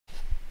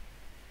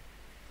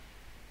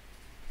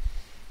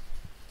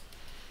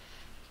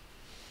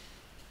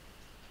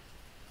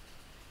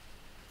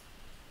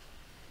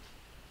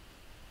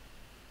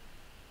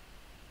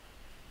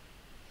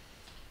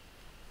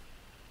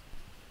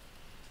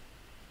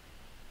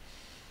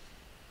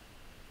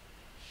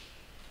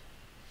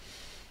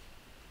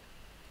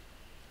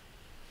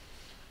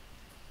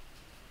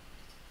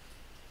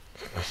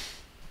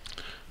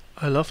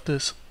I love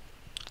this.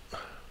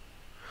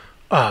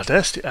 Ah,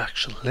 there's the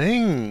actual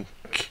link.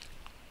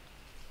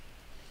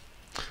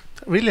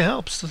 That really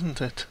helps,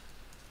 doesn't it?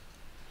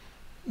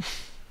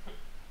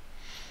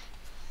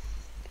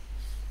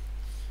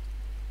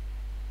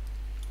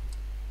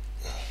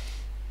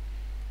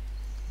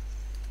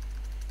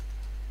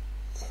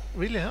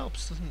 Really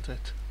helps, doesn't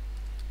it?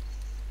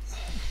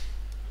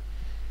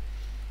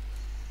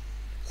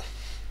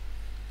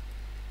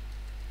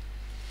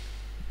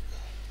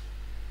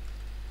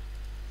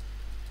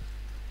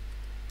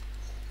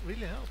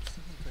 Really helps,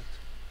 doesn't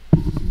it?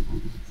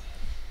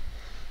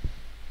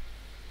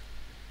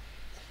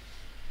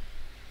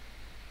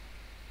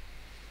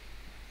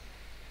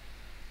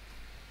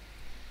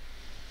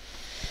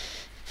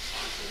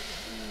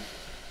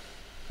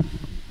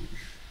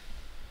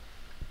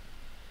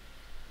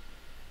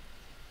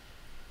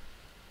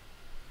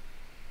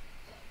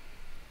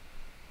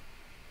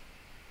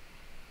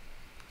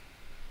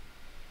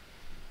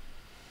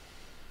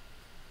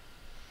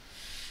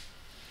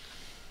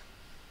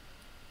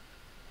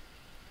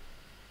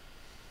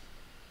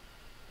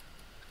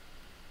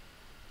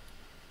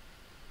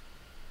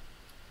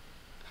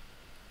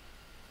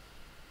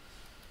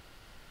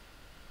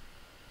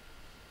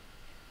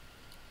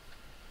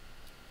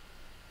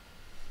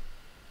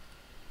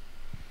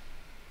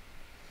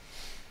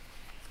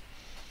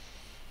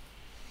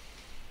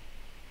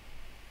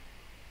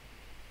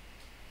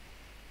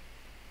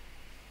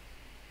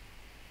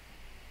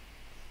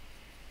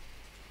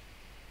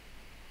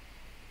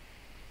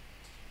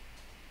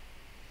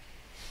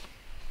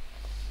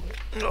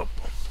 Nope.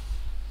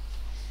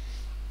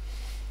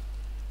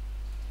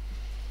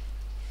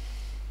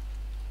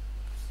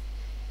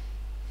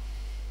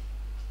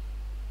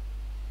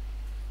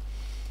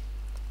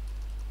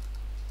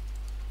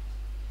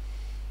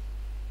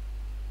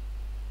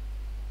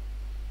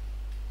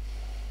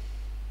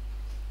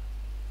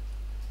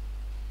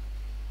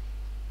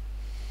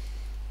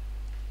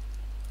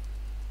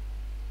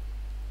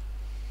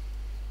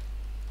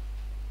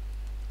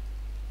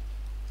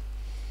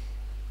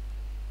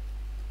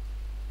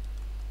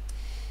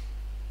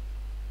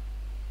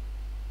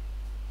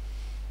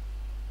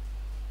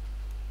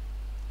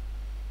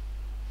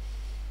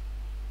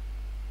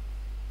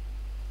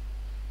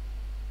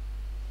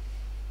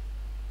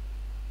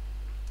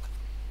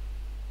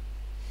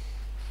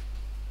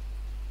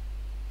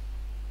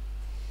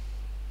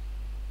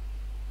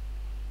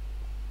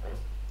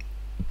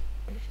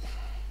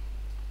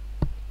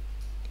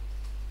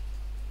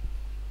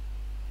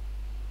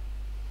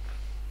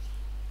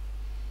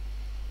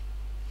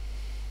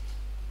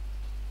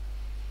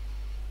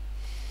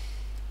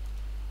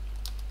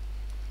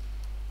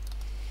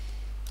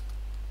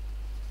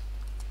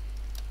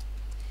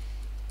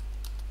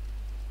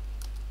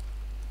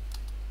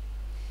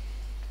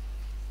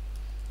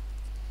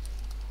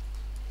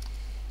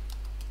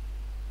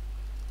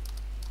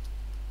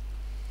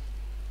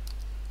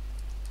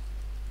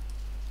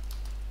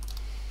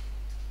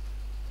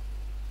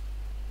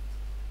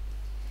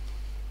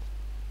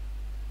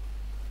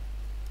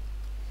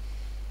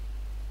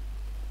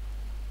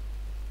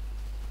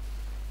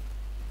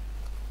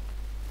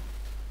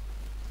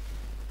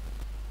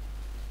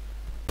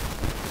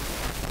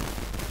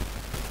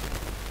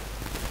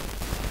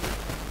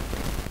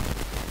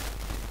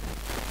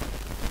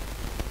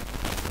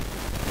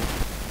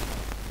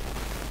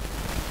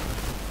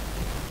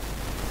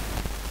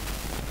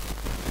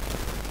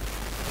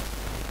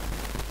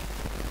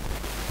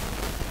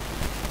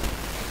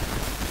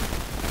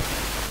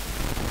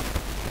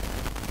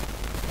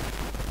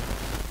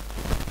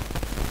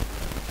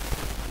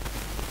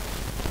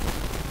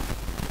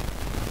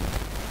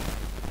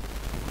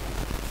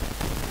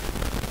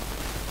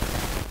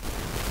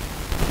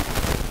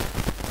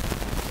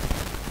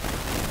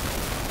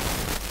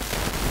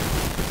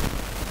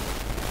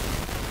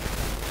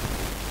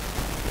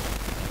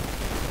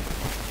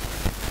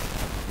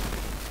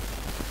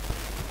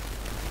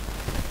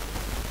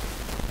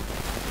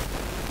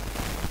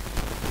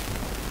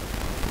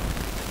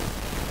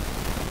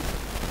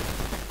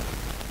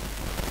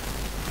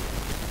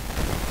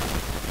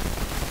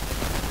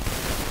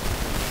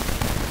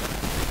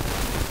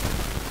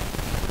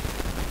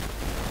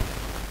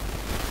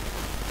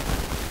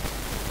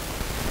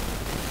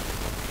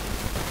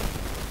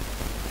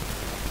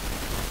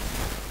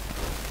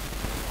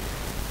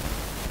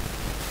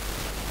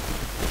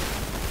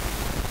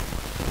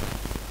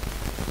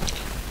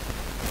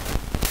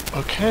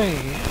 Okay,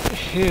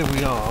 here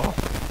we are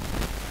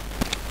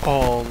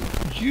on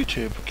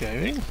YouTube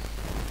Gaming,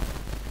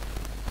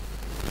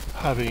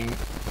 having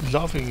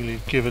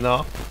lovingly given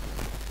up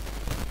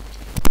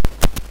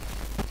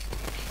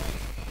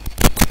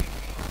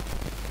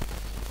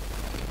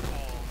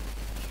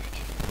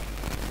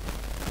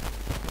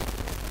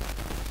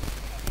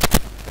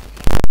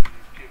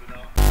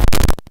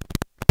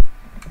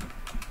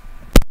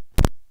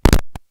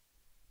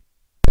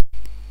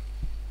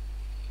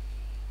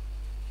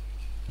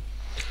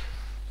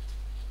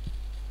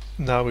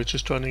Now we're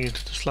just running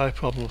into the slight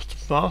problem of the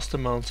vast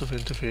amounts of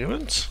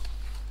interference.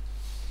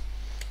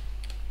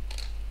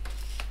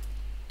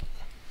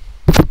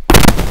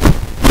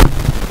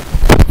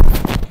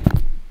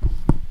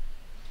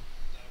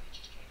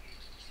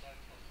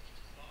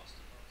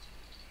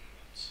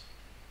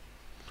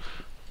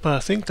 But I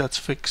think that's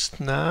fixed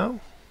now.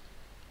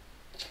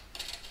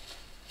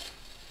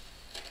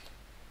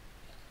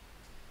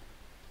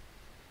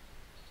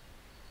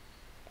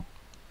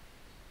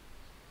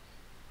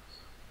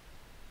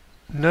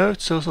 No,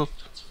 it's also...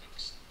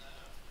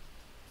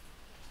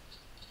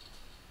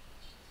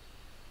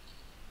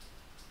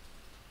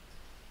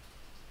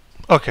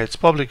 Okay, it's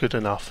probably good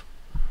enough.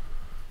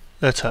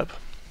 Let's hope.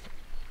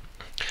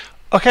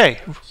 Okay,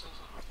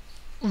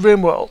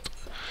 RimWorld.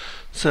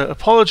 So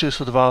apologies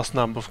for the vast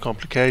number of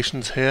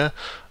complications here.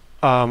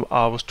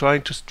 I was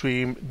trying to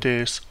stream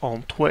this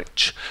on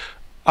Twitch,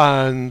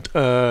 and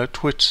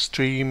Twitch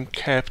stream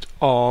kept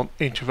on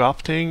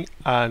interrupting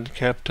and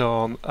kept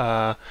on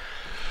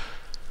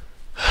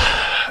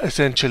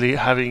essentially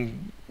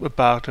having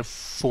about a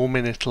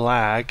 4-minute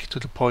lag to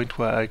the point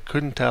where I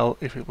couldn't tell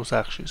if it was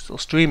actually still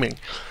streaming.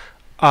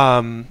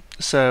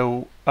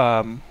 So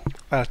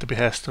at the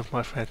behest of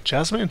my friend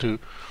Jasmine, who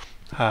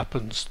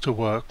happens to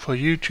work for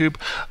YouTube,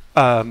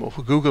 or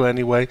for Google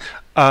anyway,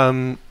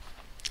 I'm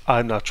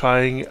now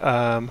trying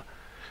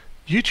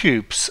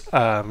YouTube's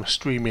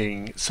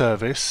streaming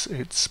service,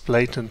 its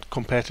blatant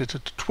competitor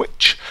to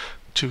Twitch,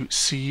 to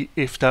see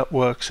if that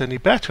works any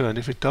better, and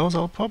if it does,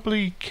 I'll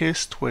probably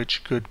kiss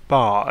Twitch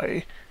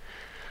goodbye.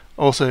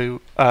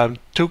 Also,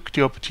 took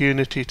the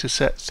opportunity to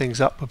set things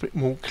up a bit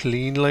more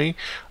cleanly.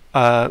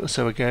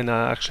 So again,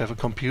 I actually have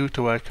a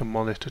computer where I can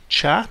monitor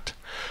chat.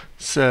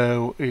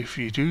 So if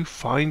you do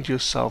find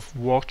yourself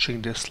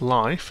watching this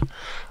live,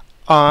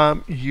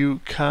 you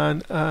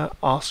can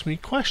ask me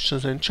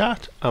questions in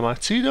chat. I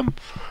might see them,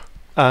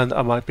 and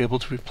I might be able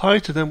to reply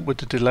to them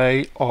with a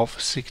delay of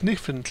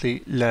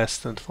significantly less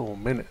than 4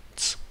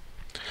 minutes.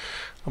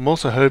 I'm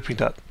also hoping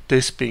that,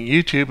 this being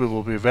YouTube, it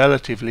will be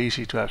relatively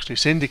easy to actually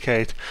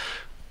syndicate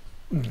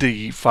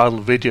the final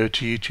video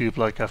to YouTube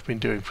like I've been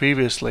doing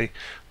previously.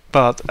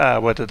 But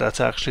whether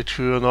that's actually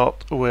true or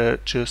not, we're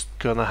just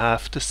gonna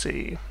have to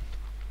see.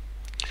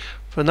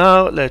 For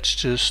now, let's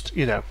just,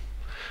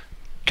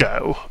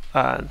 go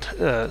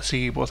and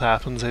see what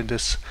happens in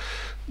this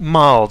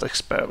mild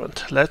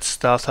experiment. Let's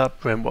start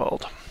up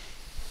RimWorld.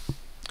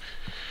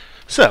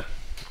 So,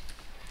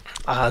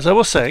 as I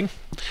was saying,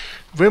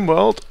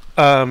 RimWorld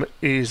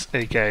is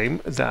a game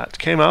that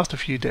came out a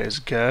few days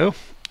ago.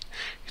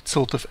 It's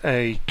sort of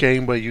a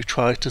game where you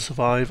try to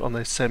survive on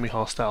a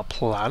semi-hostile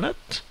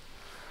planet.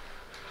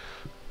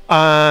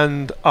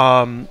 And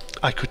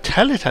I could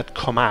tell it had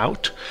come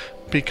out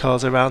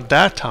because around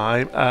that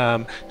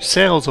time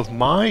sales of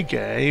my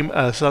game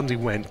suddenly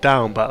went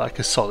down by like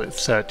a solid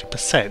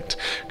 30%,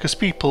 because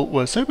people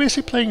were so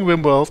busy playing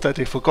RimWorld that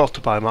they forgot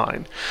to buy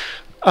mine.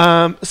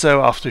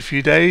 So after a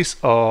few days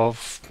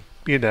of,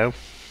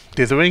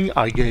 dithering,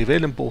 I gave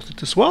in and bought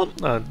it as well,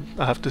 and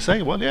I have to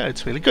say, well, yeah,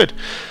 it's really good.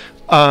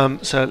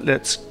 So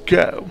let's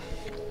go.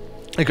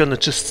 I'm gonna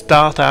just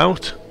start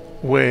out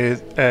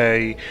with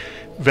a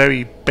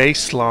very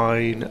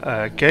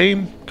baseline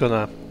game.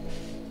 Gonna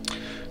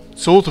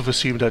sort of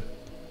assume that,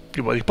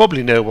 well, you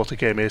probably know what the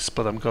game is,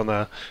 but I'm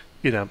gonna,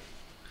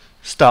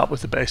 start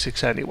with the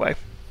basics anyway.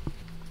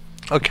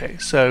 Okay,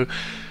 so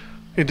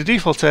in the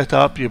default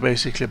setup, you're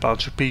basically a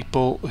bunch of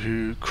people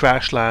who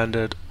crash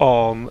landed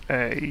on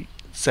a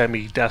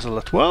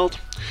semi-desolate world,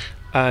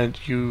 and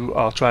you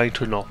are trying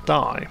to not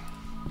die.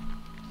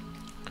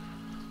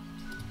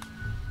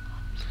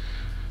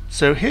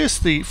 So here's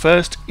the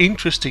first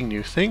interesting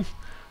new thing.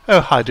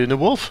 Oh, hi Duna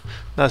Wolf,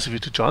 nice of you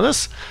to join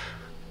us.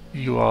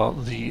 You are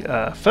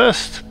the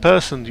first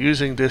person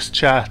using this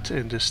chat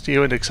in this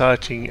new and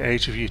exciting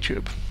age of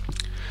YouTube.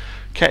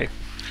 Okay,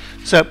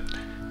 so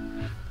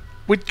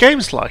with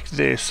games like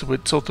this,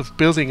 with sort of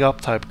building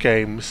up type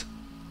games,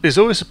 there's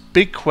always a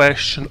big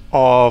question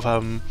of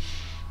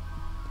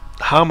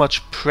how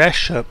much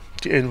pressure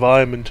the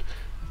environment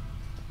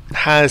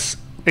has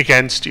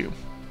against you.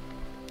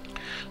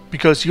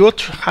 Because you're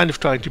kind of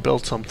trying to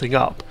build something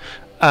up,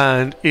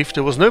 and if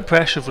there was no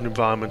pressure for the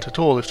environment at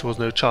all, if there was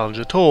no challenge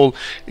at all,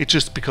 it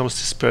just becomes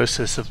this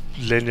process of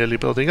linearly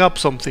building up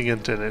something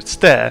and then it's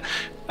there.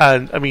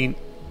 And I mean,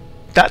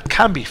 that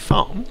can be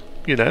fun,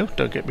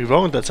 don't get me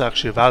wrong, that's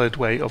actually a valid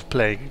way of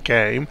playing a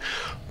game,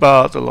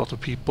 but a lot of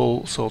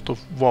people sort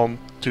of want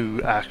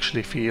to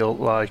actually feel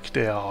like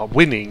they are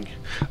winning.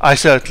 I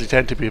certainly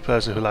tend to be a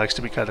person who likes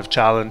to be kind of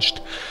challenged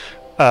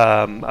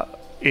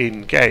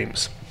in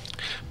games.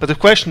 But the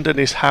question then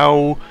is,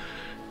 how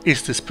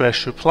is this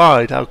pressure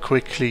applied? How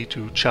quickly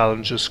do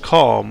challenges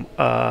come?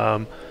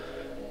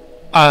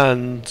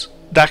 And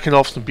that can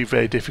often be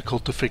very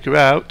difficult to figure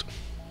out,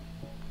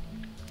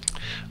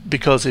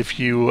 because if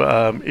you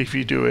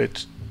do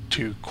it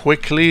too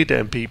quickly,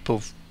 then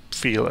people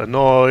feel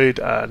annoyed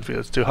and feel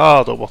it's too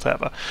hard or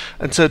whatever.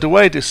 And so the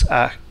way this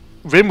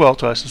RimWorld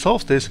tries to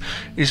solve this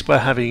is by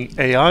having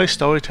AI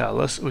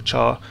storytellers, which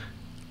are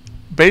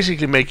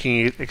basically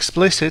making it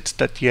explicit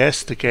that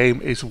yes, the game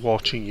is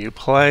watching you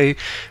play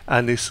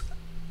and is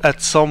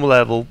at some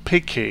level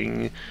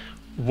picking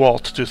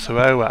what to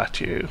throw at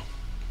you.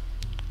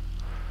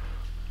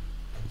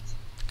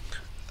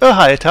 Oh,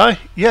 hi Atai.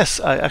 Yes,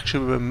 I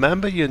actually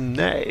remember your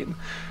name.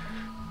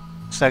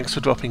 thanks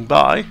for dropping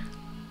by.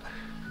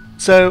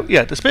 So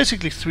yeah, there's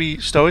basically 3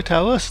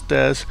 storytellers.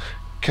 There's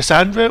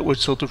Cassandra, which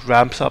sort of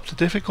ramps up the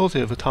difficulty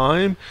over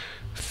time.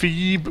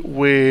 Phoebe,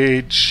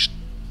 which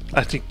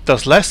I think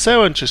does less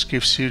so and just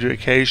gives you the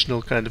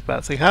occasional kind of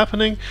bad thing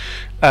happening.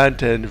 And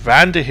then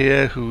Randa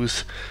here,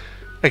 who's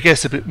I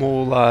guess a bit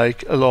more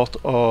like a lot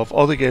of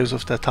other games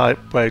of that type,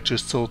 where it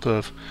just sort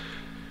of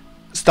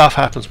stuff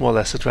happens more or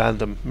less at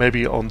random.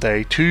 Maybe on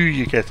day 2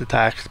 you get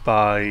attacked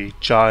by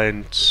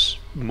giant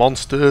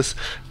monsters,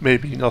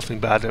 maybe nothing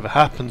bad ever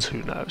happens,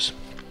 who knows.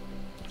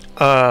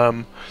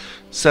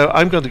 So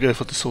I'm going to go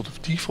for the sort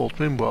of default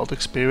RimWorld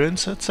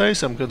experience, I'd say.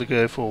 So I'm going to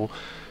go for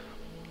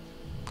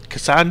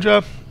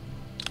Cassandra.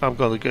 I'm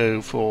going to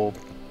go for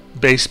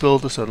base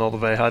builder, so not a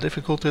very high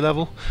difficulty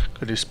level. I'm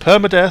going to use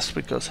permadeath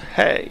because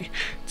hey,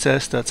 it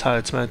says that's how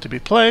it's meant to be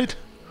played.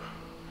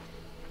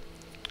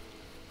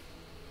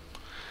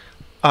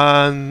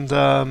 And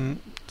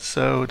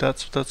so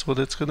that's what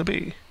it's going to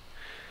be.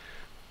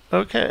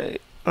 Okay,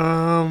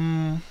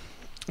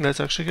 let's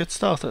actually get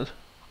started.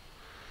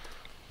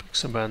 Pick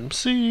some random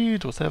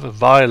seed, whatever.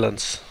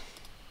 Violence.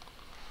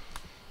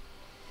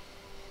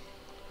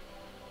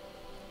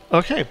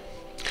 Okay,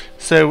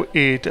 so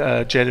it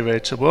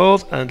generates a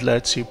world and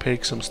lets you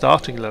pick some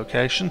starting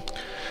location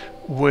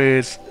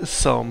with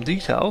some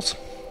details.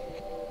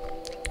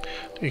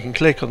 You can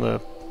click on the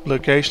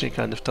location, it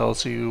kind of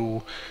tells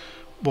you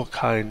what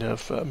kind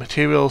of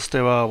materials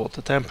there are, what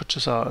the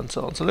temperatures are, and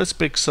so on. So let's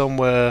pick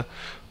somewhere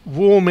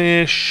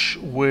warmish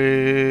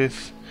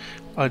with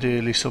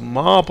ideally some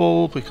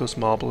marble, because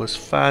marble is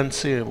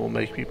fancy and will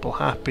make people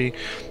happy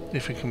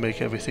if we can make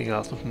everything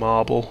out of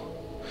marble.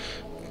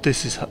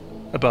 This is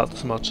about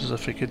as much as I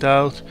figured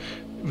out.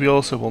 We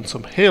also want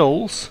some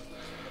hills,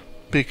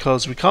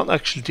 because we can't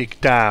actually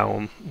dig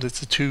down.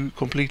 It's a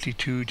completely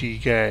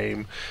 2D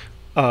game.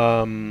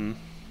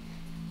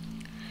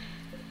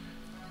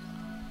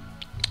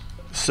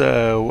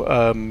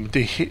 So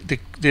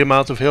the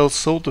amount of hills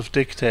sort of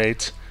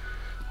dictates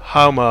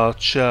how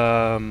much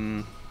how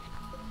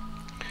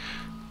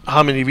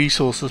many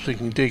resources we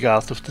can dig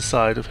out of the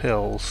side of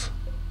hills.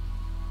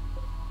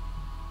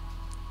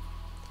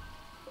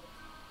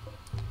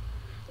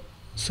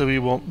 So we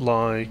want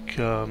like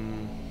yeah,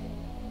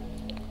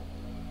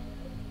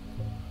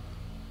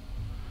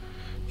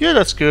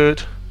 that's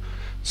good.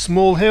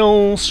 Small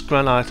hills,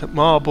 granite and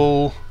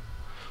marble,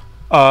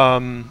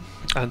 and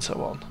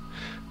so on.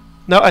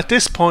 Now at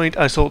this point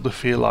I sort of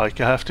feel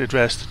like I have to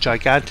address the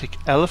gigantic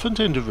elephant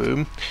in the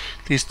room.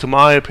 At least to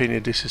my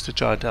opinion, this is the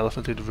giant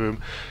elephant in the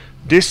room.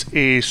 This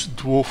is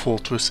Dwarf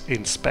Fortress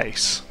in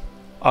space.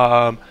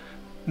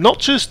 Not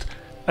just,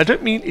 I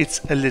don't mean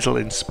it's a little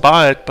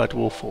inspired by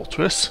Dwarf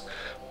Fortress,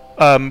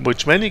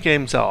 which many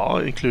games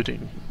are,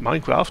 including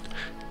Minecraft.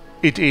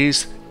 It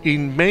is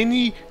in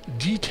many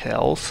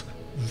details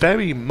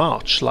very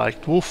much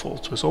like Dwarf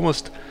Fortress,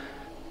 almost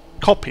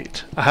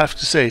copied. I have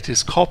to say it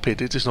is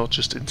copied, it is not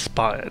just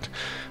inspired.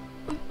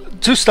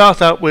 To start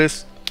out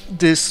with,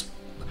 this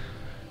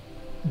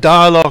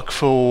dialogue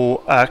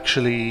for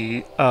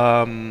actually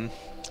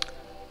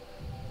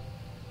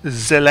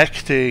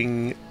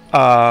selecting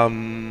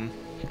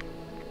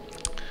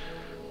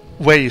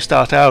where you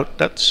start out,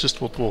 that's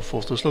just what Dwarf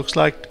Fortress looks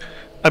like.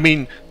 I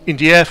mean, in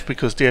DF,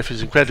 because DF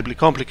is incredibly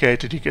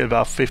complicated, you get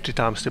about 50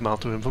 times the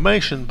amount of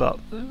information, but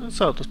it's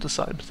sort of the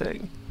same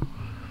thing.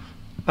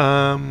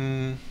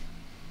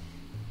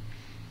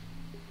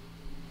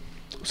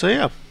 So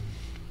yeah,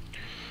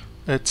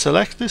 let's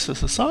select this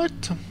as a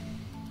site.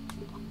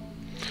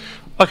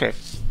 Okay,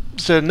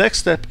 so the next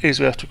step is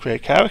we have to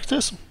create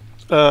characters.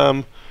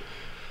 And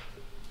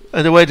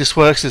the way this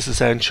works is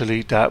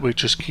essentially that we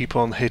just keep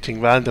on hitting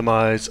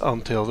randomize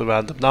until the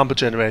random number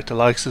generator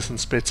likes us and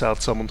spits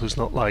out someone who's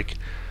not like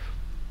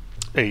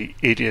a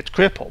idiot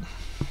cripple.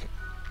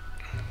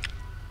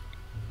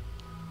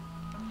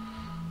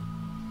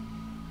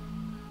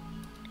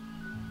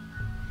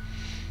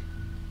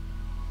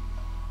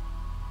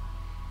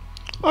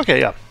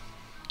 Okay, yeah.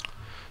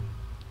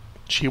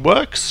 She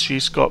works,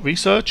 she's got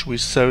research, we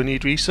so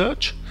need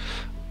research.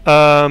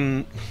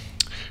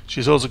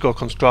 She's also got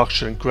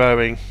construction and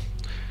growing.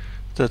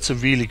 That's a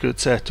really good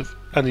set of,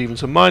 and even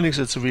some mining,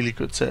 so it's a really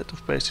good set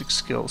of basic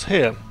skills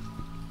here.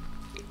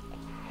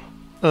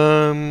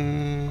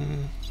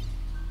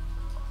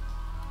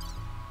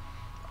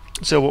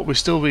 So what we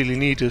still really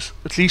need is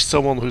at least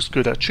someone who's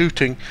good at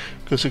shooting,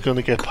 because we're going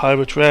to get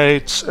pirate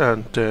raids,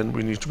 and then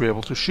we need to be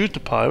able to shoot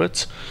the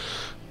pirates.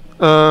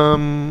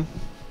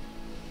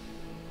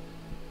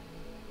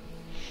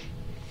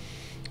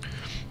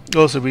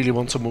 Also really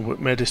want someone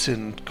with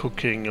medicine,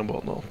 cooking and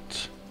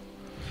whatnot.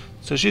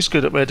 So she's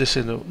good at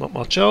medicine, not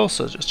much else,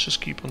 so just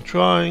keep on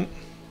trying.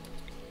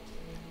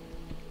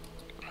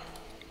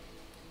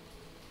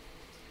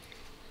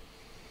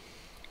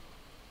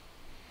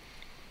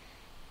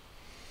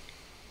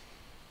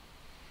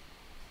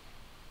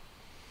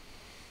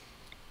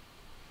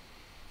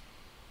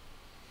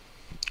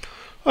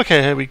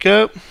 Okay, here we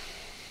go.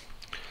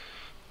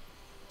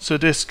 So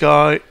this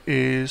guy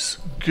is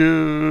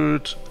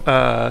good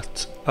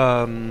at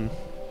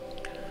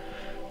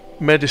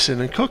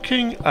medicine and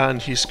cooking,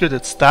 and he's good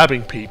at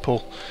stabbing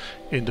people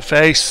in the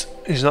face.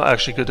 He's not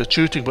actually good at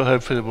shooting, but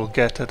hopefully we'll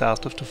get that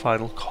out of the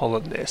final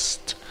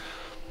colonist.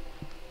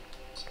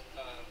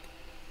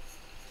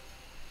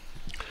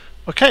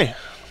 Okay,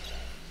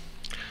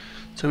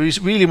 so we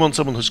really want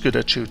someone who's good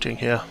at shooting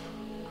here.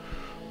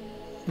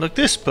 Like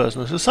this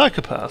person is a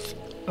psychopath.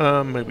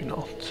 Maybe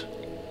not.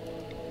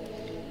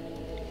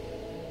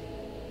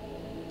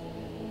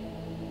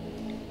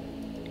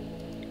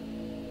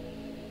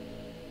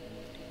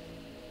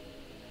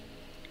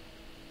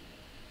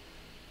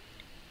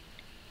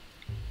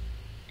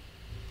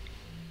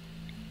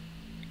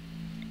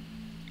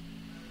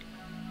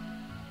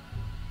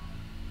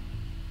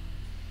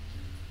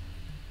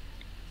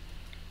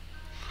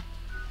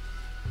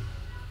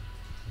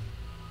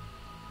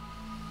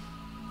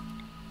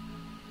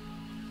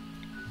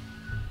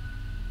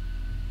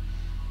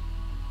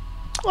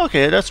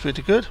 Okay, that's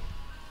pretty good.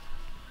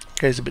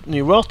 Okay, he's a bit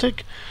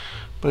neurotic,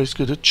 but he's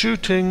good at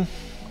shooting.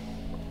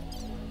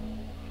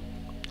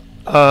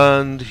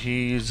 And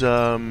he's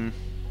also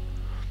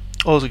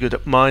good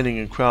at mining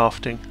and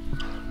crafting.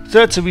 So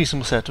that's a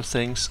reasonable set of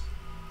things.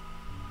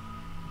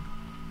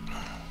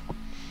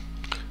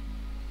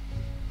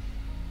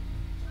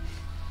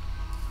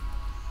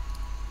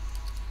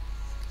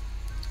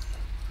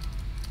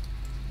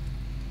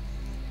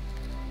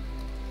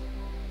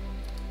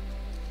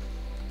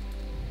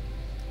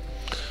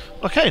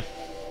 Okay.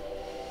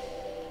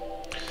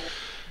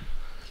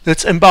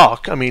 Let's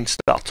embark,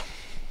 start.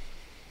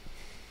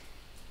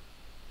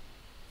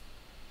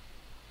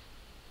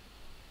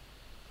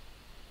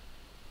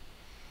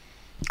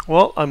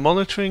 Well, I'm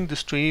monitoring the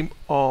stream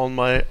on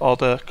my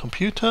other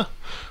computer,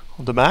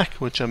 on the Mac,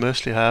 which I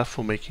mostly have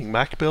for making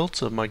Mac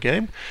builds of my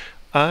game,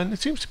 and it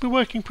seems to be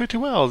working pretty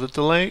well. The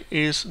delay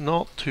is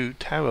not too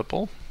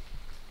terrible,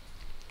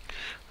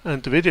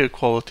 and the video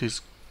quality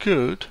is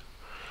good.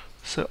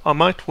 So I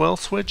might well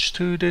switch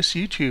to this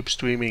YouTube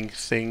streaming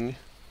thing.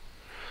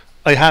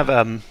 I have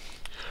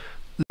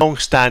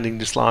long-standing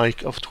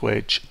dislike of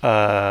Twitch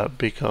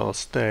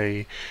because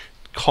they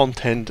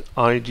content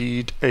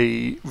ID'd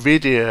a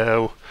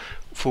video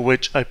for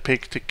which I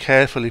picked a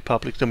carefully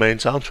public domain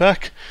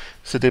soundtrack.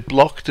 So they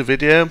blocked the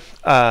video,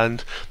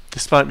 and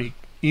despite me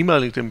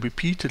emailing them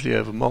repeatedly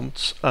over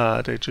months,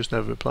 they just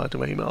never replied to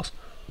my emails.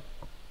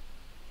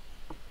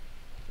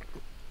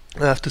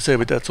 I have to say,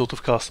 with that sort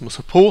of customer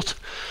support,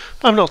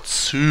 I'm not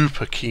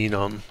super keen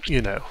on,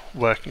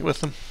 working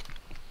with them.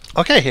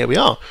 Okay, here we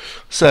are.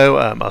 So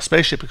our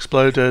spaceship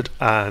exploded,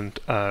 and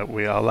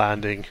we are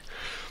landing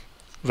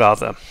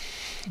rather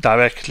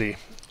directly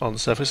on the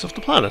surface of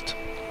the planet.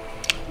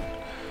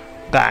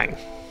 Bang.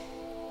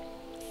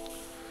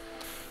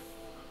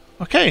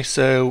 Okay,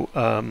 so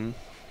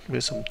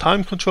here's some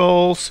time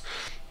controls,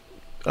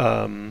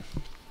 and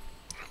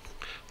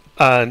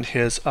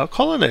here's our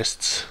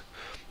colonists.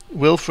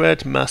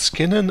 Wilfred,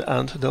 Maskinen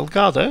and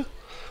Delgado,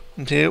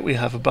 and here we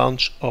have a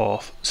bunch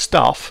of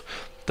stuff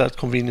that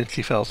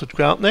conveniently fell to the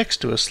ground next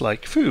to us,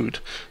 like food.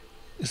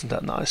 Isn't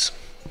that nice?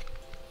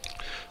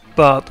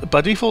 But by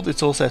default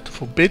it's all set to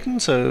forbidden,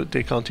 so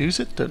they can't use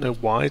it. Don't know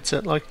why it's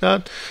set like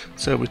that,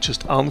 so we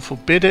just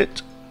unforbid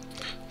it,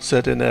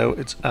 so they know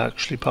it's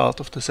actually part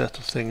of the set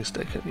of things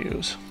they can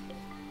use.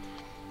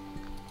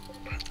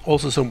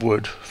 Also some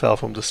wood fell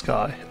from the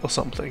sky or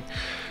something.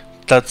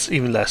 That's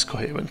even less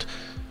coherent.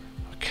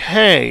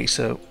 Okay,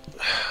 so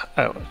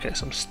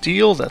some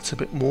steel, that's a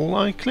bit more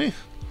likely.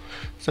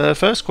 So the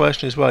first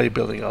question is, where are you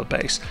building our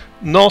base?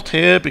 Not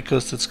here,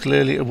 because it's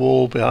clearly a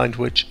wall behind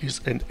which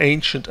is an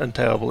ancient and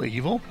terrible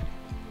evil.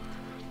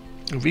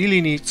 We really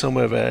need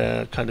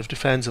somewhere kind of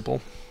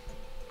defensible.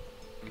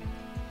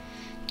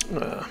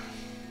 Yeah.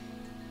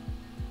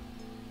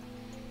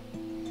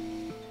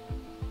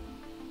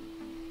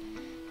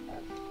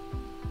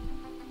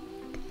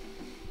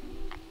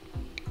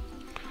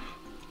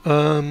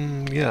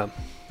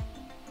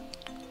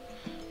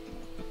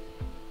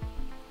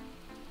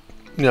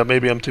 Yeah,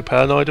 maybe I'm too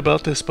paranoid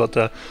about this, but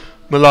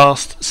my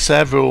last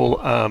several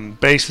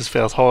bases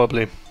failed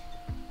horribly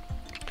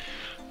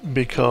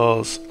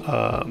because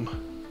of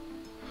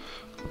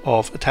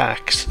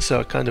attacks, so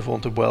I kind of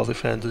want a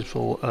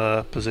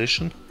well-defendable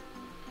position.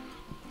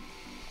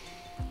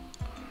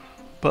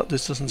 But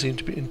this doesn't seem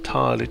to be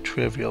entirely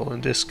trivial in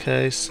this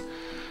case.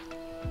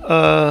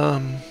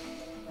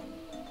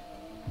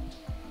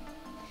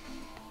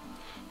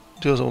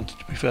 Do also want it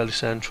to be fairly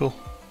central.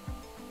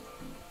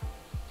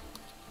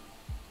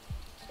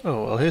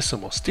 Oh, well, here's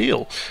some more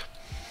steel.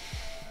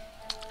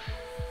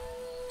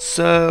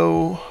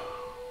 So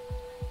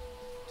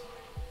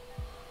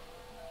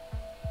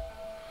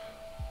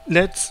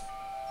let's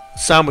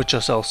sandwich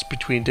ourselves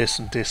between this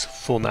and this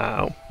for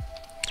now.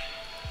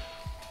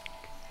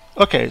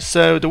 Okay,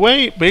 so the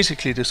way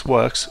basically this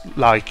works,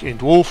 like in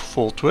Dwarf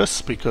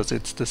Fortress, because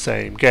it's the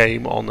same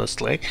game,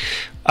 honestly,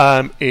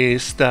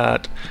 is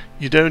that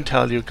you don't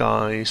tell your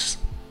guys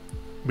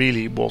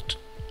really what,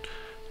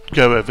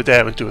 go over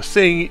there and do a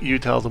thing. You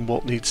tell them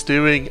what needs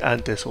doing,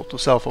 and they're sort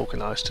of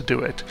self-organized to do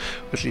it.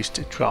 At least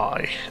they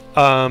try.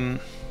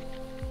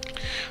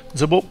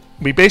 So what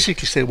we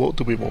basically say, what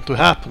do we want to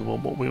happen? Well,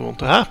 what we want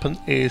to happen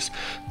is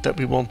that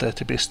we want there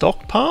to be a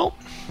stockpile,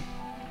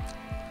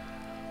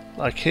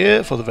 like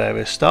here, for the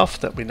various stuff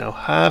that we now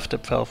have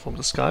that fell from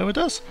the sky with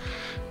us.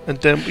 And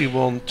then we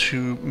want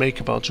to make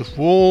a bunch of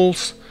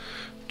walls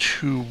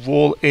to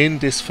wall in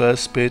this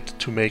first bit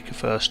to make a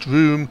first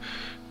room,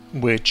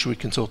 which we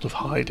can sort of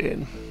hide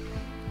in.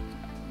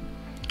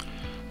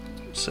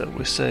 So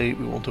we say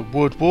we want a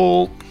wood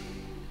wall.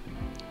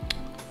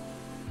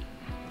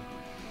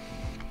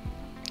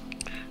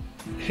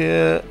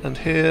 Here and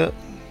here,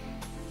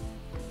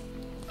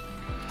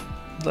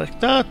 like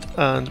that,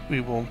 and we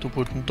want a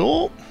wooden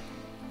door.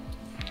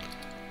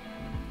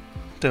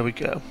 There we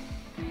go.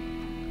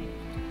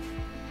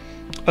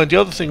 And the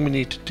other thing we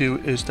need to do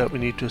is that we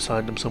need to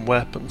assign them some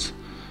weapons.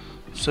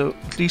 So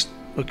at least,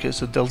 okay,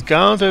 so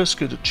Delgado's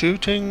good at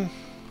shooting,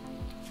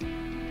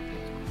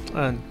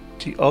 and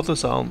the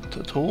others aren't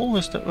at all,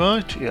 is that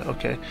right? Yeah,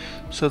 okay.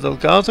 So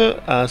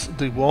Delgado, as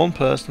the one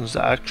person who's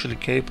actually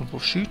capable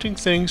of shooting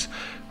things,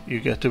 you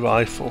get the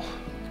rifle.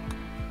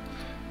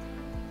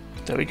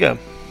 There we go.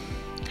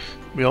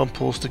 We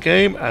unpause the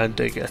game and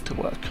they get to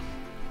work.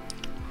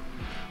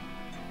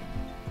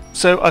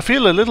 So I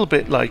feel a little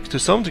bit like, to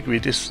some degree,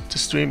 this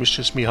stream is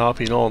just me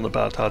harping on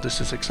about how this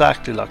is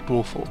exactly like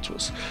Dwarf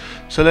Fortress.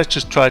 So let's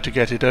just try to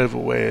get it over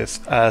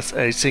with as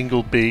a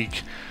single big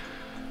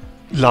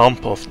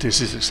lump of this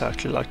is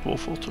exactly like Dwarf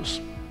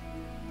Fortress.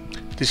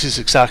 This is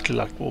exactly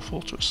like Dwarf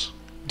Fortress.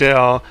 There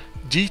are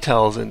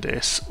details in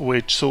this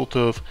which sort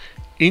of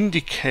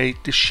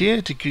indicate the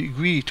sheer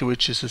degree to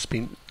which this has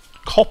been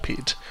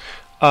copied.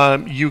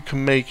 You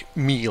can make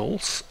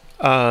meals,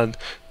 and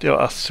there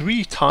are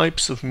 3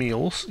 types of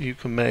meals you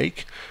can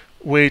make,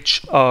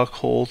 which are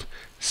called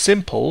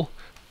simple,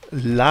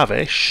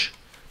 lavish,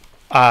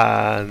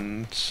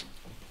 and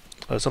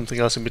something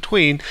else in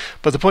between.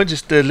 But the point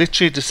is, they're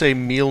literally the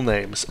same meal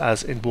names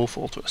as in Dwarf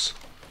Fortress.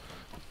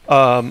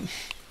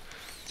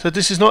 So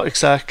this is not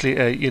exactly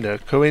a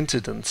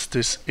coincidence.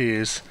 This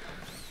is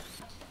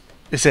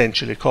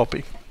essentially a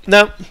copy.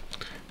 Now,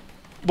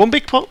 one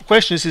big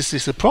question is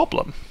this a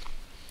problem?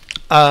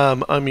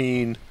 I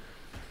mean,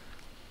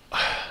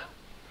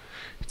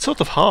 it's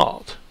sort of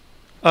hard.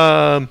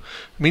 I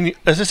mean,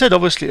 as I said,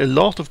 obviously a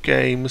lot of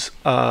games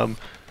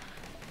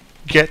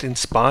get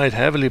inspired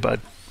heavily by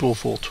Dwarf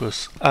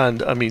Fortress,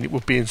 and I mean, it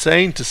would be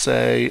insane to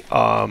say,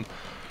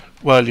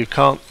 well, you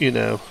can't,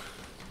 you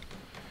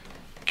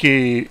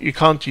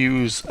can't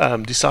use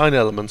design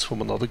elements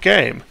from another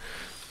game.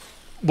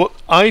 What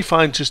I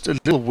find just a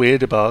little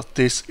weird about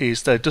this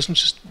is that it doesn't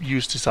just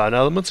use design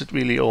elements, it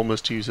really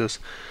almost uses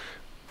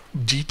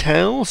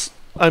details.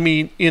 I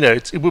mean,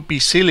 it would be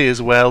silly as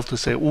well to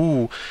say,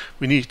 ooh,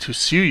 we need to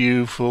sue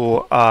you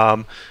for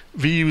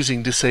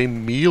reusing the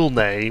same meal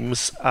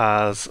names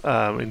as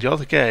in the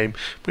other game,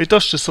 but it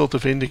does just sort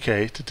of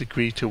indicate the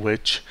degree to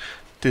which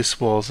this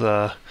was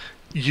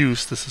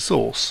used as a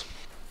source.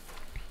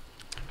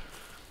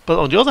 But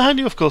on the other hand,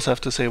 you of course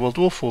have to say, well,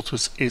 Dwarf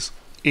Fortress is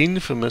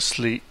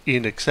infamously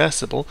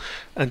inaccessible,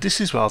 and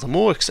this is rather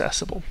more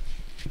accessible.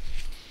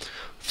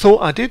 Though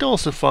I did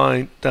also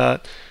find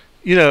that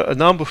a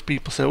number of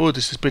people say, oh,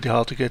 this is pretty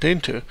hard to get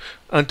into,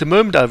 and the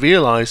moment I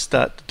realized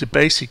that the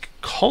basic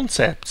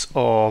concepts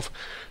of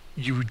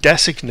you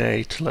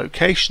designate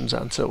locations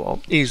and so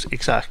on is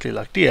exactly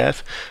like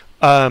DF,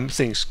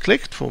 things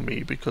clicked for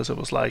me, because I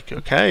was like,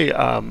 okay,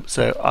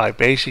 so I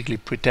basically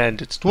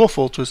pretend it's Dwarf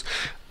Fortress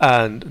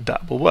and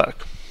that will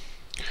work.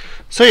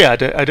 So yeah,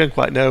 I don't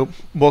quite know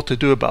what to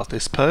do about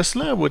this.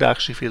 Personally, I would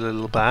actually feel a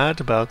little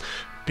bad about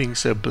being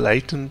so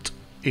blatant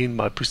in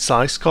my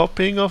precise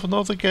copying of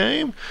another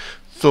game.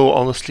 Though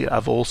honestly, I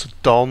also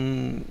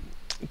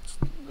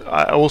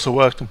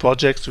worked on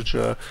projects which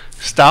were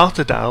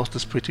started out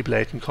as pretty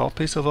blatant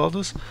copies of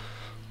others.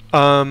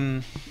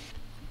 But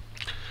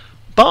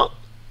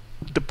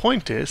the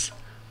point is,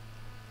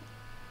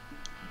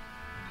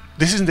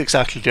 this isn't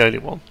exactly the only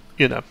one,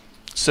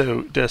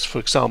 So there's, for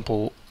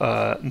example,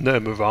 No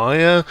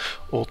Mariah,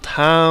 or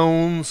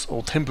Towns,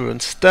 or Timber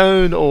and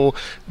Stone, or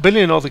a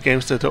billion other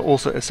games that are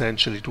also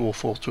essentially Dwarf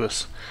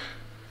Fortress.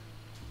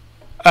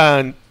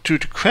 And to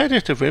the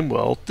credit of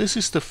RimWorld, this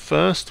is the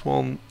first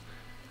one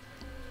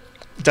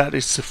that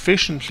is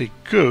sufficiently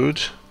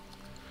good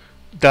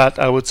that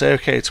I would say,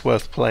 okay, it's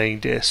worth playing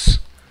this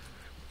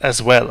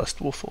as well as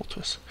Dwarf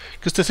Fortress.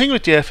 Because the thing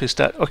with DF is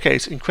that, okay,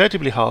 it's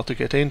incredibly hard to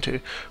get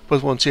into,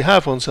 but once you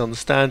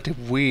understand the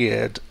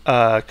weird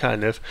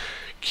kind of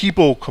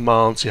keyboard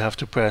commands you have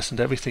to press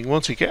and everything,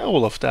 once you get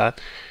all of that,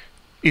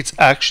 it's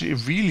actually a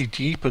really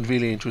deep and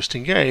really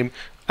interesting game.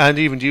 And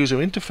even the user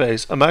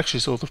interface, I'm actually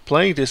sort of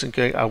playing this and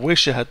going, I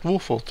wish I had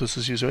Dwarf Fortress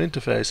as user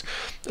interface.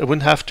 I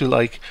wouldn't have to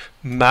like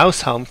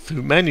mouse hunt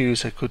through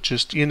menus. I could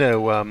just,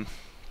 I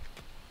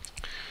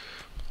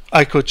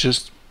could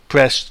just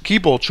press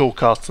keyboard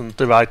shortcuts and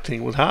the right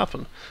thing would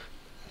happen.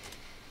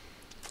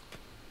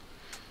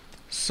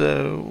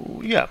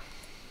 So yeah.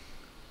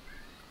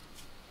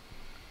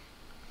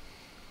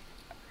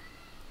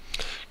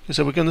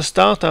 So we're going to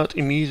start out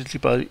immediately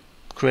by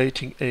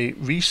creating a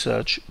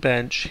research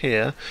bench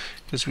here,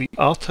 because we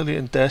utterly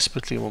and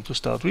desperately want to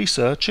start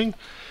researching,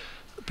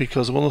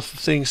 because one of the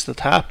things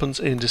that happens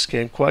in this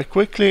game quite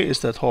quickly is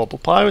that horrible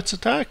pirates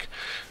attack,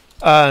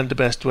 and the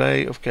best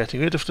way of getting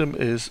rid of them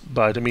is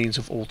by the means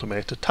of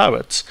automated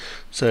turrets.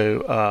 So,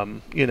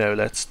 you know,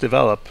 let's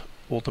develop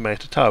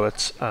automated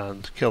turrets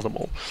and kill them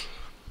all.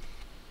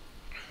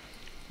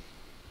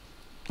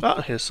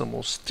 Ah, here's some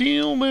more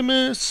steel we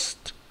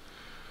missed.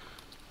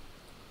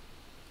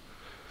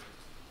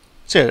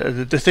 So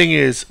the thing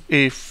is,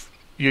 if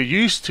you're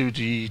used to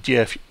the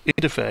DF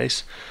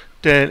interface,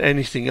 then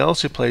anything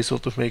else you play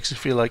sort of makes you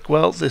feel like,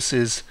 well, this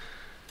is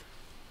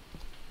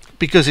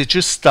because it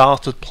just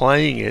started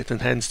playing it,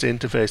 and hence the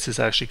interface is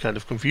actually kind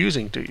of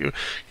confusing to you.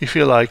 You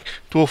feel like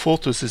Dwarf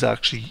Fortress is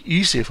actually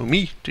easier for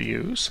me to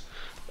use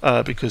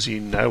because you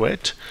know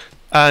it,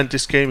 and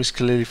this game is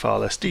clearly far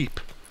less deep.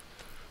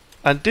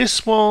 And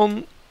this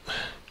one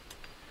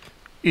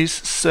is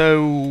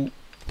so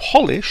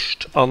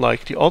polished,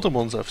 unlike the other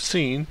ones I've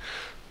seen,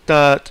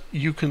 that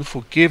you can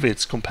forgive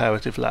its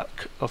comparative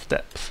lack of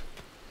depth.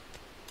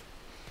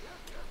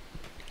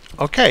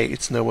 Okay,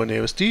 it's nowhere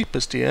near as deep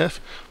as DF,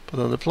 but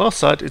on the plus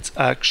side it's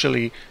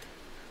actually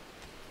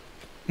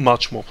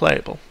much more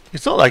playable.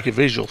 It's not like a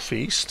visual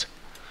feast,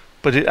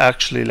 but it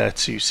actually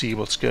lets you see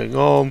what's going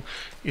on.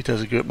 It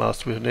has a good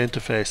master with an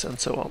interface and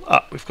so on.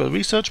 Ah, we've got a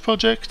research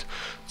project,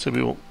 so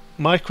we want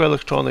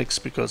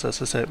microelectronics because,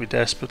 as I said, we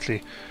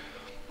desperately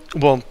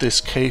want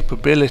this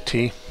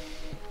capability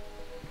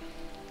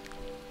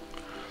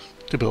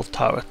to build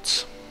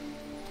turrets.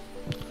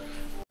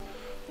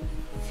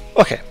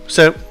 Okay,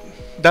 so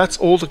that's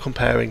all the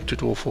comparing to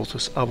Dwarf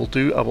Fortress I will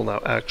do. I will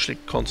now actually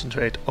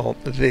concentrate on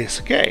this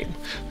game.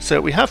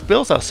 So we have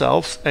built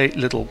ourselves a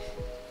little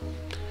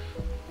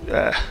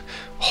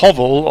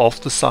hovel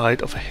off the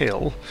side of a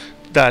hill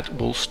that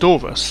will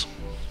store us.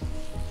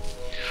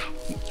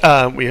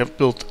 We have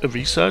built a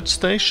research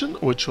station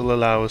which will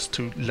allow us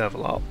to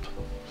level up.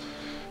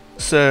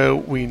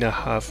 So we now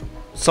have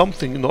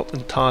something not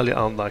entirely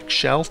unlike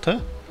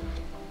shelter.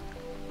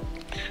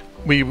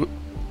 We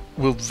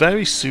will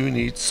very soon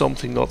need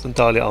something not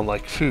entirely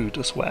unlike food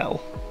as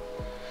well.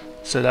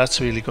 So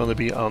that's really going to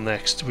be our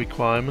next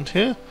requirement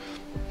here.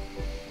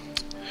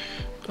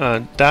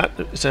 And that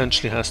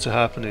essentially has to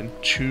happen in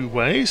two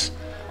ways.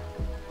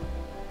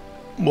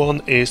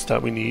 One is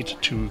that we need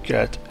to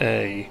get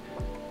a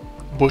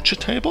butcher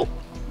table,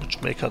 which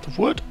we make out of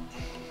wood.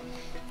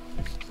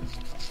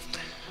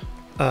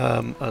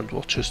 And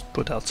we'll just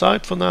put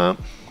outside for now.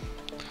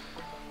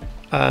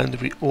 And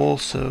we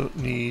also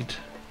need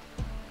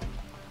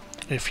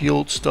a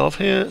fueled stove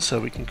here so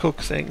we can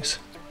cook things.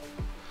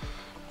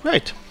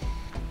 Great.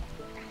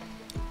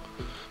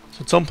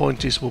 So at some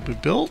point this will be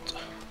built.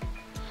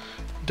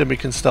 Then we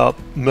can start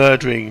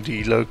murdering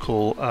the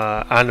local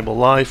animal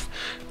life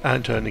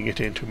and turning it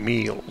into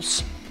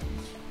meals.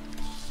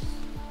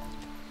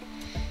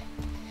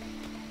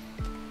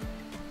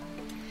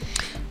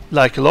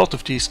 Like a lot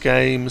of these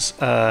games,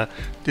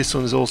 this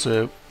one is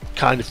also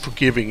kind of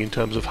forgiving in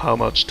terms of how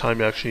much time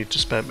you actually need to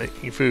spend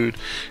making food.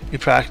 In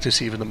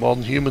practice, even in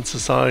modern human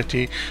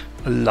society,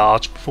 a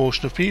large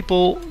proportion of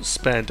people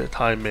spend their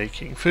time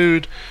making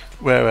food,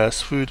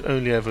 whereas food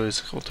only ever is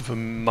sort of a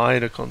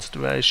minor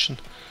consideration.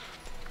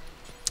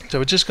 So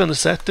we're just going to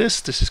set this.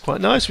 This is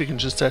quite nice. We can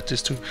just set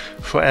this to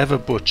forever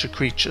butcher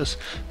creatures.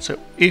 So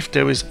if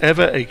there is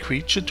ever a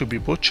creature to be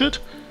butchered,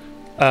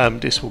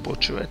 this will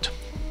butcher it.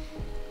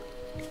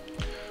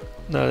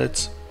 Now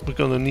we're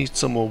going to need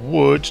some more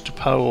wood to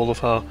power all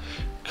of our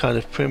kind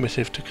of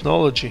primitive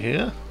technology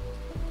here.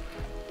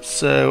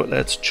 So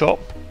let's chop.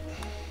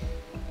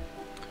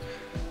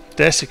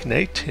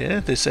 Designate here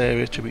this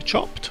area to be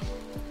chopped.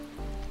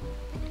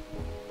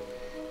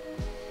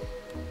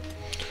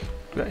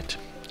 Great.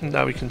 And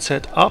now we can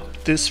set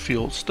up this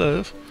fuel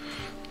stove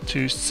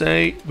to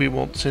say we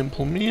want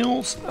simple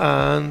meals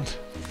and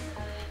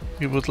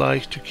we would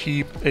like to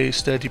keep a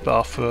steady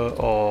buffer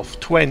of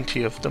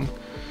 20 of them,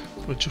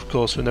 which of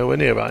course we're nowhere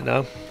near right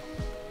now.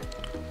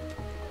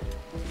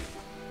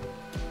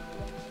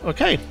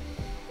 Okay,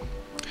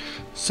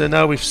 so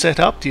now we've set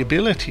up the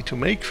ability to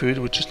make food.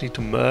 We just need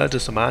to murder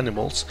some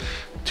animals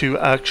to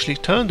actually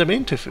turn them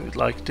into food,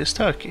 like this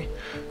turkey.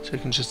 So you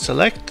can just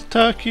select the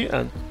turkey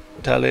and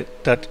tell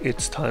it that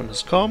its time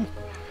has come.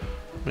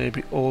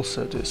 Maybe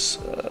also this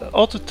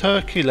other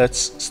turkey.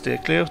 Let's steer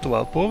clear of the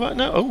wild boar right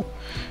now. Oh,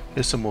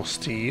 here's some more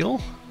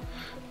steel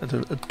and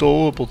an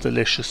adorable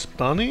delicious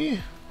bunny.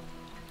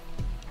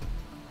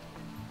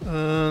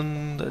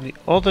 And any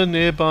other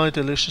nearby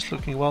delicious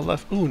looking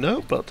wildlife? Oh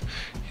no, but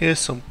here's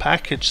some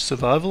packaged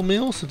survival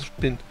meals that have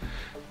been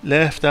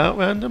left out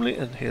randomly,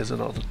 and here's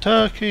another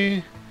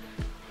turkey.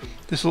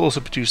 This will also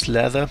produce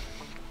leather,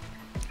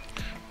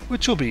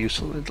 which will be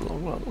useful in the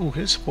long run. Oh,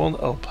 here's one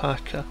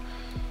alpaca.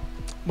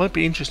 Might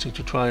be interesting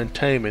to try and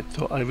tame it,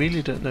 though I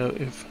really don't know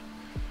if...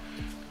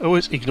 I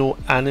always ignore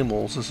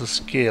animals as a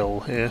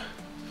skill here.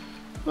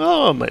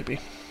 Oh, maybe.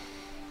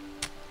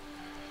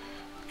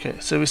 Okay,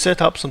 so we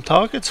set up some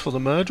targets for the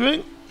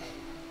murdering.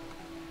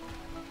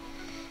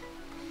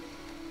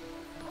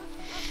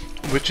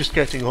 we're just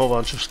getting a whole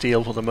bunch of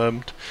steel for the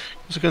moment.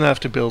 So we're going to have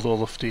to build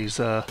all of these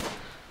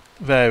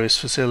various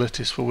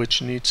facilities for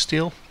which you need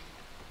steel.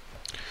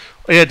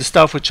 Oh yeah, the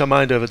stuff which I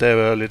mined over there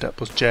earlier, that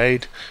was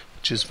jade,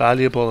 which is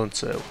valuable, and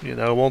so, you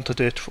know, I wanted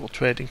it for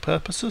trading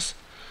purposes,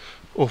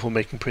 or for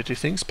making pretty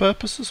things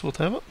purposes,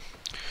 whatever.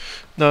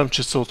 Now I'm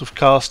just sort of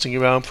casting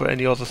around for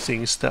any other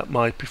things that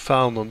might be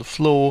found on the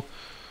floor.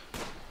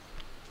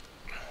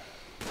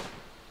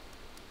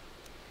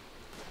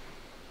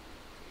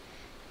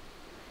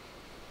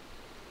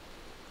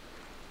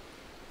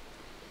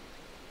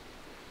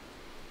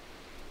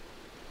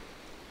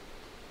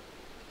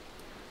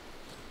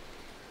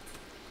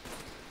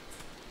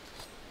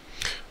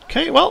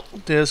 Okay, well,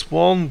 there's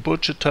one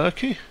butchered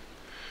turkey.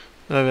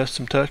 Now we have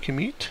some turkey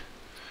meat.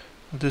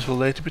 And this will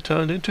later be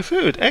turned into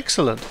food.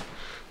 Excellent!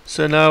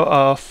 So now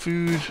our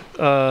food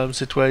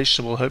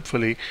situation will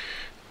hopefully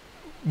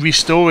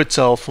restore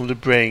itself from the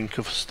brink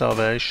of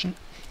starvation.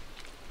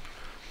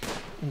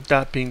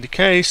 That being the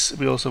case,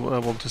 we also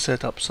want to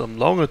set up some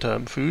longer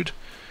term food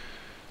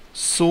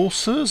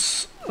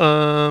sources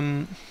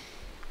in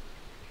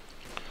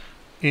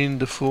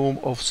the form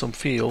of some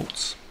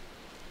fields.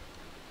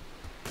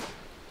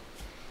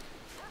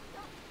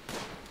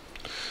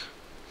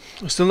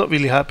 I'm still not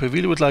really happy. I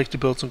really would like to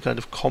build some kind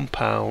of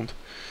compound.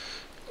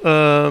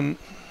 But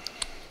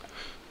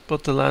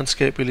the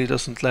landscape really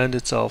doesn't lend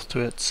itself to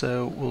it,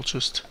 so we'll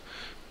just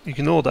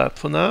ignore that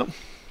for now.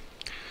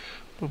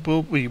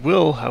 But we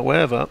will,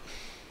 however,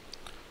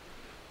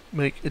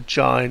 make a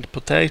giant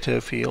potato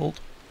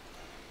field.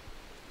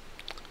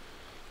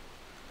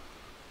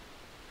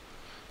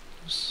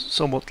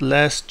 Somewhat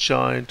less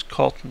giant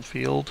cotton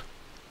field.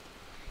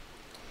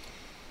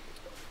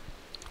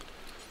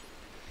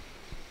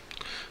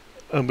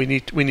 And we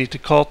need the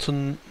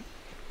cotton,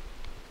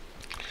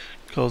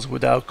 because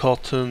without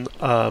cotton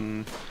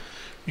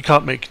we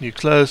can't make new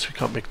clothes, we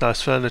can't make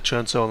nice furniture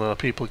and so on, and our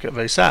people get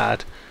very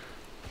sad.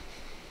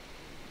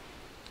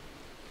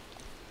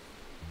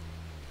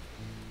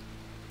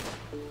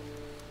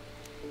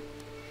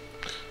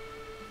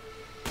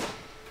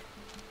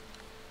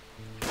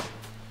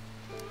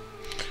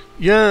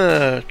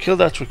 Yeah, kill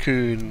that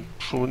raccoon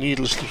from a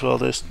needlessly far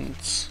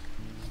distance.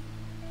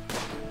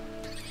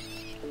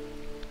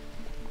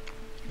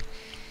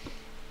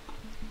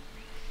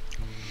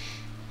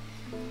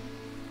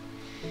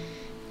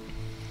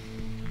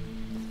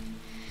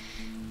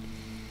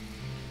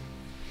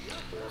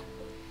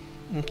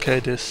 Okay,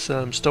 this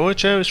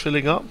storage area is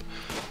filling up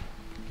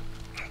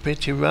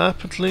pretty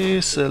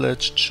rapidly, so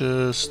let's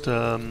just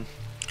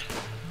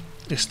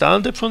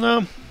extend it for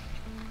now.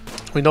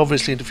 I mean,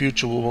 obviously in the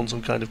future we'll want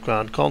some kind of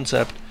grand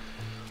concept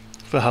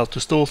for how to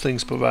store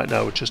things, but right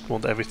now we just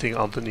want everything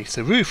underneath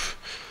the roof.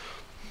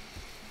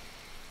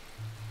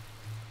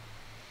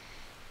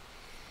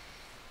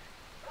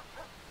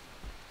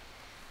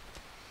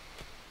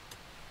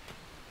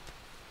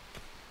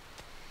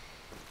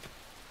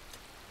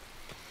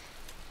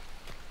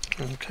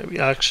 Okay, we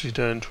actually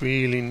don't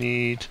really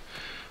need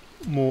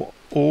more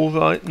ore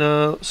right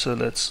now, so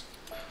let's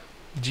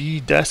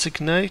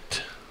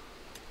de-designate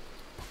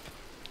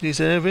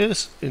these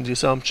areas in the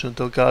assumption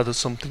they'll gather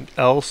something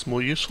else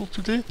more useful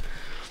to do.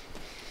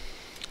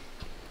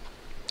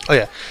 Oh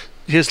yeah,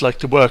 here's like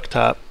the work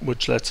tab,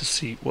 which lets us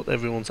see what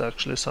everyone's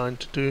actually assigned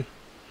to do.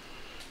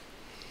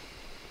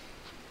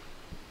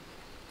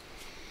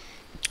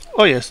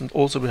 Oh yes, and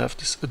also we have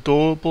this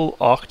adorable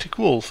Arctic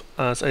wolf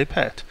as a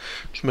pet,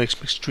 which makes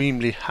me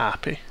extremely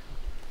happy.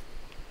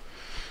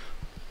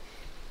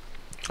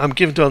 I'm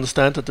given to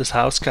understand that there's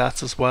house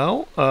cats as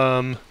well,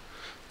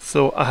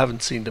 so I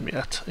haven't seen them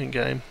yet in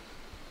game.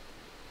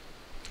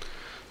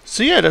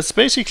 So yeah, that's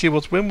basically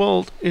what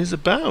RimWorld is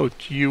about.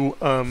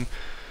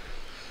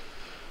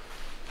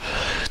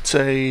 It's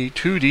a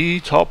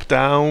 2D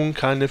top-down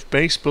kind of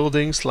base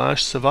building /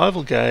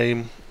 survival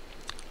game,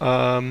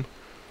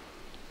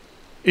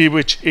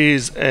 which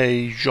is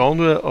a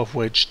genre of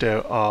which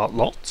there are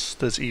lots.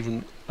 There's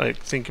even, I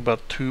think,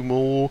 about 2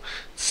 more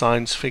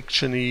science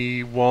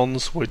fiction-y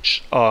ones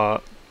which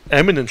are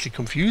eminently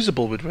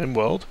confusable with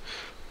RimWorld.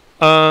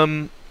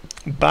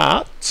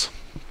 But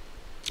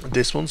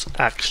this one's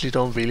actually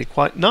done really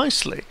quite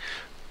nicely.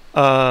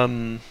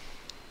 Yeah.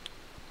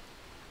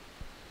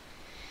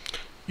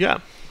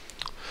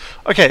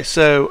 Okay,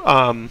 so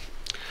I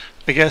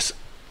guess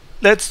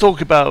let's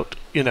talk about,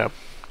 you know,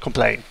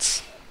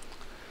 complaints.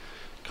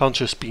 Can't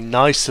just be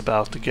nice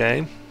about the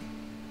game.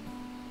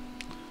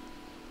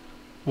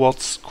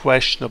 What's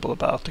questionable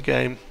about the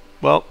game?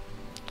 Well,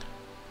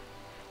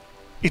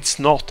 it's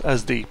not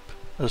as deep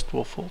as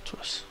Dwarf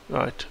Fortress,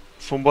 right?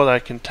 From what I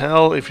can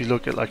tell, if you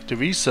look at like the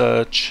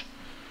research,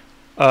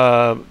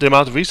 the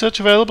amount of research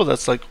available,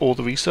 that's like all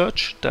the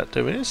research that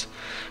there is,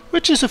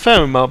 which is a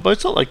fair amount, but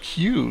it's not like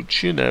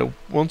huge, you know.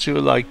 Once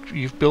you're like,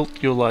 you've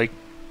built your like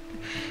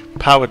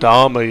powered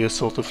armor, you're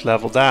sort of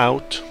leveled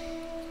out.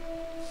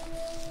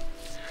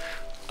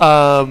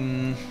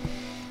 The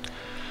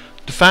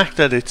fact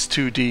that it's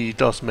 2D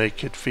does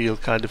make it feel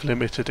kind of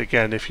limited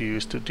again if you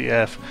use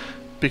 2DF,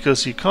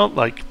 because you can't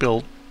like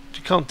build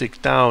you can't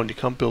dig down, you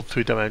can't build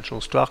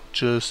three-dimensional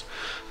structures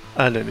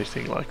and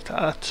anything like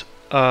that.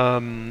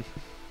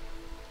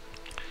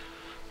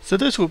 So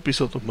those would be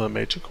sort of my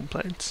major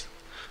complaints.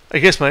 I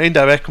guess my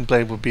indirect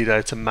complaint would be that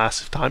it's a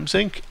massive time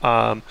sink.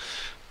 I've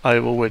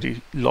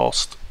already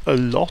lost a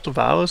lot of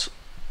hours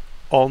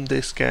on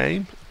this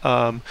game.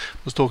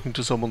 Was talking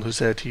to someone who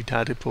said he'd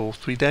had it for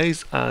 3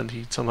 days and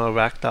he'd somehow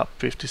racked up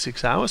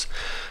 56 hours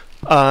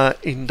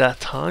in that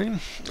time.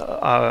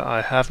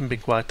 I haven't been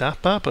quite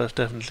that bad, but I've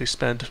definitely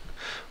spent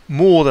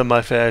more than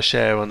my fair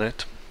share on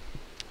it.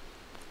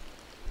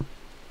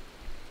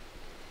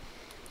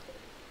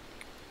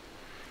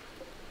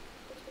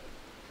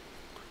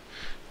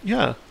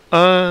 Yeah.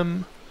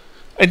 And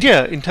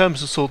yeah, in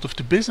terms of sort of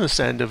the business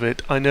end of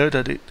it, I know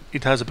that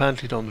it has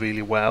apparently done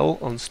really well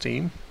on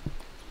Steam.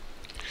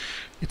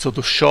 It sort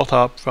of shot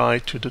up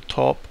right to the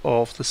top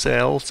of the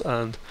sales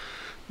and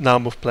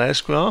number of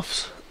players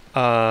graphs.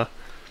 I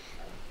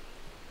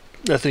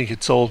think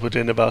it sold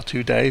within about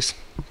 2 days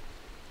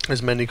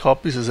as many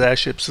copies as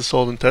Airships has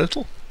sold in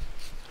total.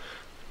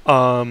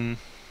 And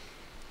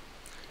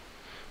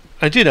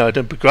you know, I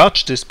don't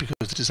begrudge this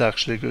because it is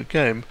actually a good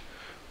game.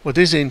 What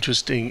is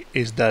interesting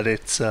is that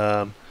it's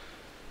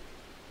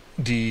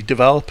the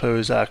developer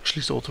is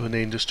actually sort of an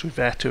industry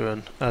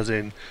veteran, as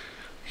in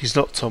he's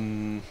not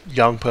some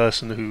young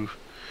person who,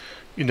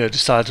 you know,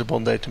 decided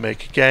one day to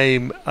make a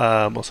game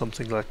or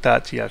something like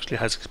that. He actually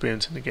has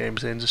experience in the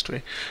games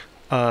industry,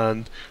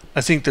 and I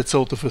think that's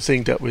sort of a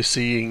thing that we're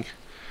seeing,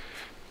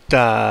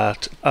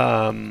 that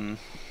a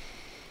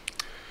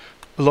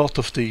lot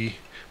of the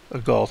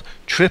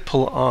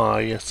triple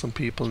I, as some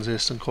people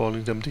insist on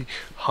calling them, the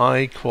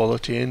high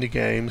quality indie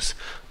games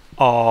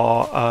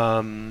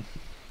are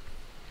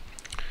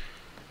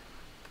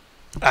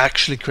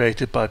actually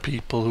created by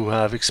people who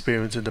have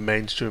experience in the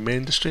mainstream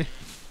industry,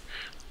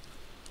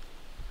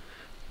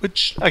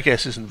 which I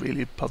guess isn't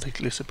really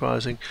particularly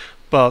surprising.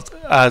 But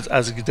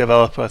as a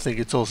developer, I think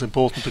it's also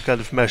important to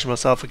kind of measure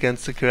myself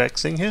against the correct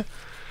thing here.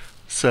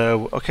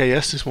 So, okay,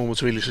 yes, this one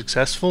was really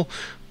successful,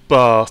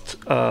 but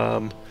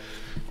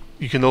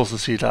you can also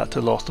see that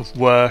a lot of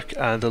work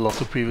and a lot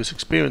of previous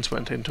experience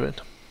went into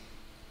it.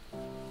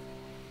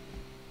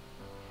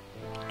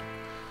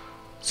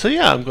 So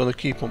yeah, I'm going to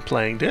keep on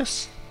playing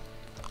this.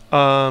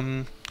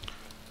 I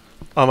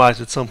might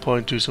at some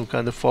point do some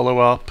kind of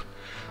follow-up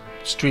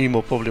stream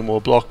or probably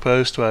more blog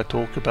post where I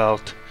talk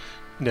about,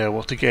 you know,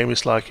 what the game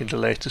is like in the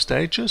later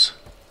stages.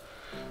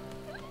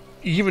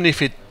 Even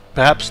if it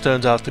perhaps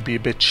turns out to be a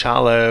bit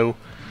shallow,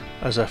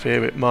 as I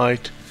fear it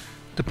might,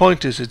 the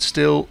point is it's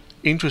still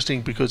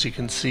interesting because you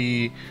can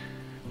see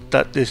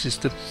that this is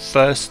the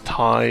first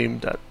time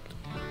that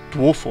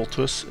Dwarf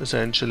Fortress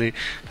essentially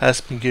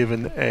has been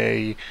given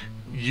a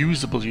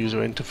usable user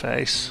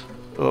interface.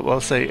 Well,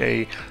 I'll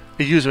say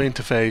a user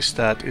interface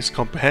that is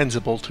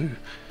comprehensible to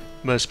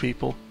most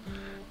people.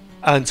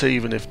 And so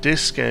even if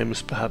this game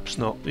is perhaps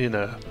not, you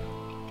know,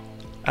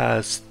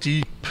 as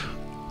deep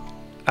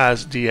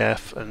as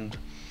DF, and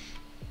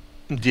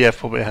DF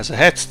probably has a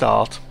head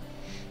start,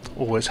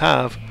 always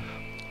have,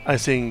 I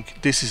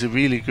think this is a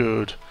really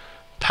good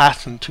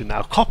pattern to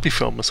now copy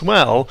from as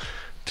well,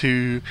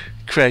 to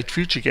create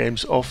future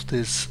games of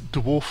this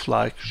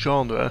dwarf-like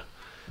genre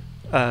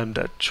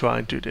that try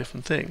and do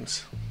different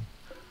things.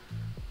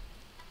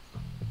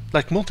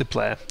 Like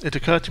multiplayer, it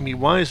occurred to me,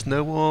 why is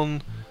no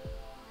one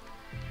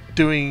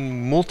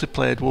doing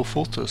multiplayer Dwarf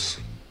Fortress?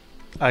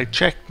 I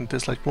checked and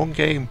there's like one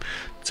game,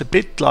 it's a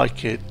bit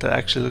like it, that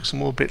actually looks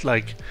more a bit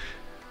like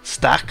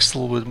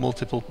Staxel with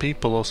multiple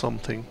people or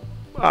something,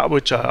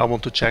 which I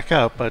want to check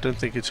out, but I don't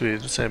think it's really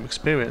the same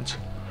experience.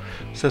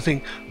 So I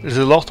think there's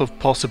a lot of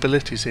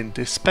possibilities in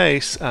this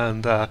space,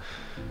 and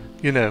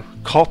you know,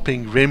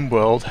 copying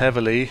RimWorld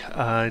heavily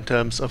in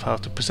terms of how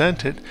to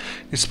present it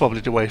is probably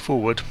the way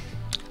forward.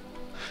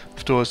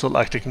 After all, it's not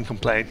like they can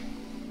complain.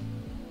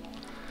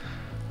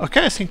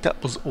 Okay, I think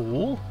that was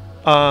all.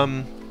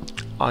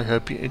 I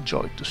hope you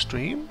enjoyed the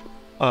stream.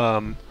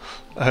 I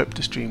hope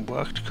the stream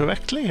worked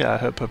correctly. I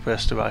hope I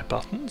pressed the right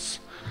buttons.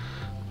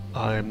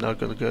 I am now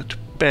going to go to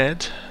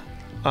bed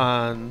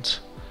and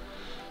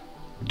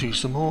do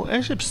some more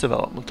airships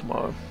development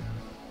tomorrow.